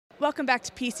Welcome back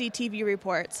to PCTV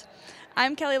Reports.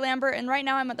 I'm Kelly Lambert, and right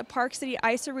now I'm at the Park City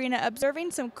Ice Arena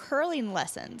observing some curling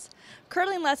lessons.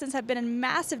 Curling lessons have been in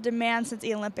massive demand since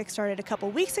the Olympics started a couple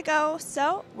weeks ago,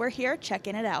 so we're here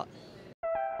checking it out.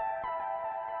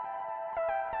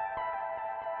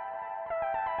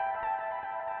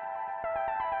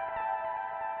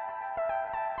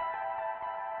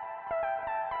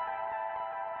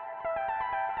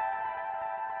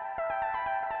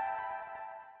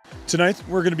 Tonight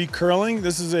we're going to be curling.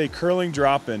 This is a curling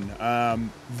drop-in.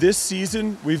 This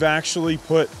season we've actually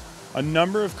put a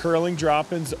number of curling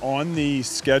drop-ins on the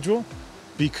schedule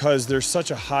because there's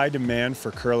such a high demand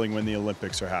for curling when the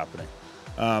Olympics are happening.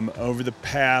 Over the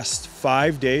past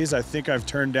 5 days, I think I've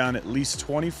turned down at least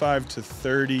 25 to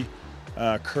 30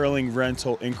 curling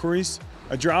rental inquiries.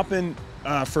 A drop-in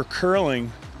for curling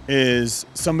is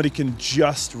somebody can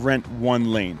just rent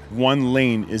one lane. One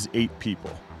lane is 8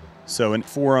 people. So in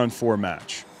 4-on-4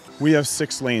 match. We have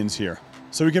 6 lanes here.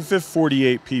 So we can fit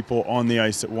 48 people on the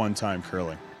ice at one time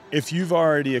curling. If you've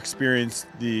already experienced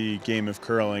the game of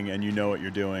curling and you know what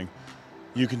you're doing,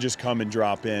 you can just come and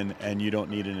drop in and you don't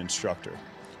need an instructor.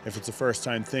 If it's a first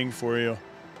time thing for you,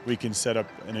 we can set up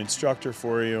an instructor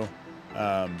for you.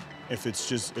 If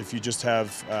you just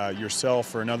have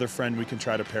yourself or another friend, we can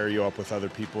try to pair you up with other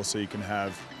people so you can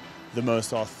have the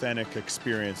most authentic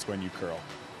experience when you curl.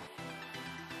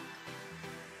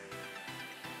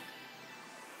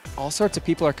 All sorts of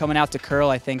people are coming out to curl.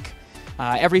 I think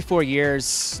every 4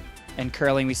 years in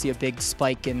curling we see a big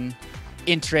spike in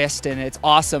interest, and it's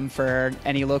awesome for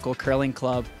any local curling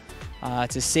club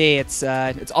to see. It's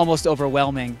almost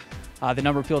overwhelming, the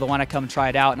number of people that want to come try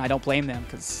it out, and I don't blame them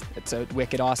because it's a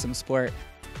wicked awesome sport.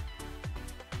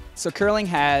 So curling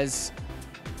has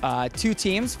 2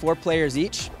 teams, 4 players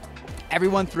each.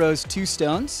 Everyone throws 2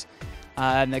 stones.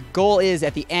 And the goal is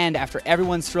at the end, after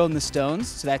everyone's thrown the stones,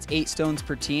 so that's 8 stones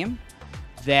per team,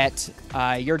 that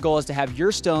your goal is to have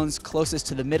your stones closest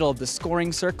to the middle of the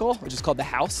scoring circle, which is called the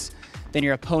house, than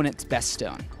your opponent's best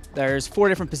stone. There's 4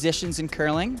 different positions in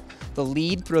curling. The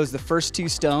lead throws the first 2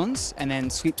 stones and then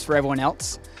sweeps for everyone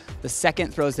else. The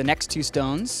second throws the next 2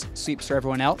 stones, sweeps for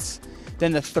everyone else.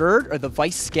 Then the third, or the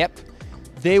vice skip,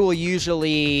 they'll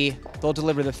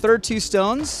deliver the third 2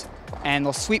 stones and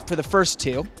they'll sweep for the first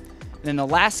 2. And then the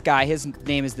last guy, his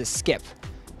name is the skip,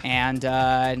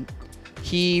 and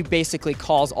he basically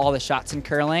calls all the shots in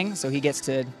curling. So he gets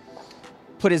to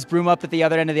put his broom up at the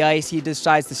other end of the ice, he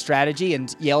decides the strategy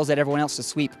and yells at everyone else to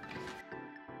sweep.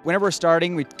 Whenever we're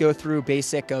starting, we go through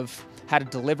basic of how to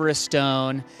deliver a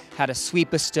stone, how to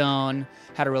sweep a stone,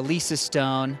 how to release a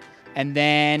stone, and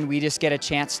then we just get a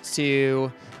chance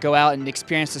to go out and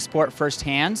experience the sport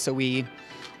firsthand. So we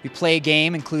play a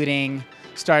game, including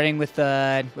starting with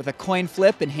a coin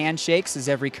flip and handshakes as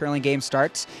every curling game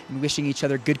starts, and wishing each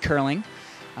other good curling.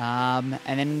 And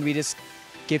then we just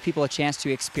give people a chance to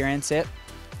experience it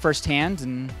firsthand,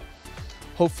 and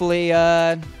hopefully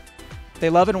they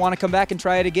love it and want to come back and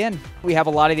try it again. We have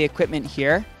a lot of the equipment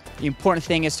here. The important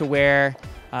thing is to wear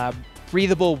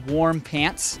breathable, warm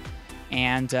pants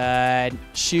and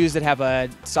shoes that have a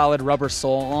solid rubber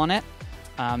sole on it.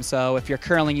 So if you're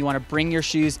curling, you want to bring your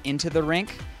shoes into the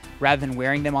rink rather than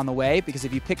wearing them on the way, because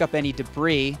if you pick up any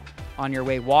debris on your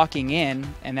way walking in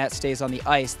and that stays on the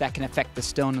ice, that can affect the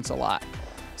stones a lot.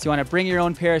 So you want to bring your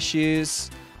own pair of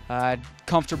shoes,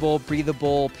 comfortable,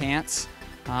 breathable pants,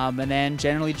 and then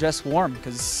generally dress warm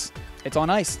because it's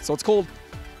on ice, so it's cold.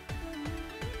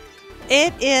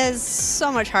 It is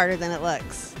so much harder than it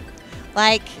looks.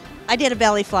 Like, I did a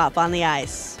belly flop on the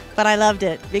ice, but I loved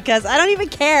it because I don't even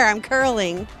care, I'm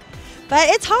curling. But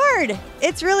it's hard.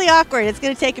 It's really awkward. It's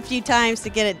going to take a few times to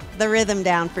get the rhythm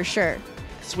down for sure.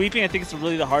 Sweeping, I think, is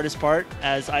really the hardest part,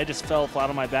 as I just fell flat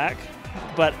on my back.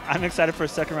 But I'm excited for a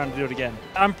second round to do it again.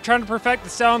 I'm trying to perfect the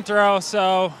stone throw,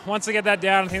 so once I get that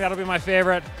down, I think that'll be my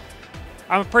favorite.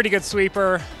 I'm a pretty good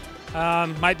sweeper.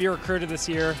 Might be recruited this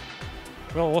year.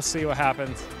 We'll see what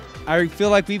happens. I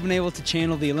feel like we've been able to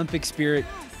channel the Olympic spirit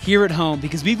here at home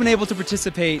because we've been able to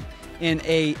participate in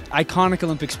an iconic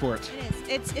Olympic sport.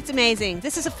 It's amazing.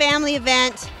 This is a family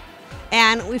event,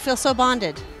 and we feel so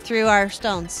bonded through our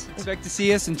stones. Expect to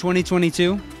see us in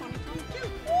 2022.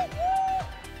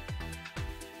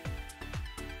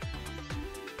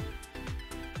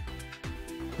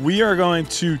 We are going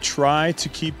to try to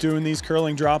keep doing these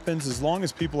curling drop-ins as long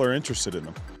as people are interested in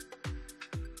them.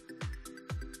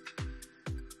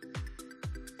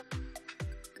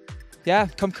 Yeah,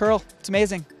 come curl. It's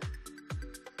amazing.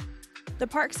 The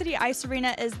Park City Ice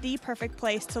Arena is the perfect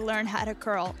place to learn how to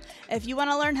curl. If you want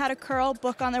to learn how to curl,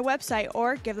 book on their website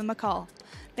or give them a call.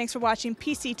 Thanks for watching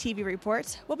PCTV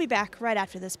Reports. We'll be back right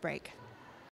after this break.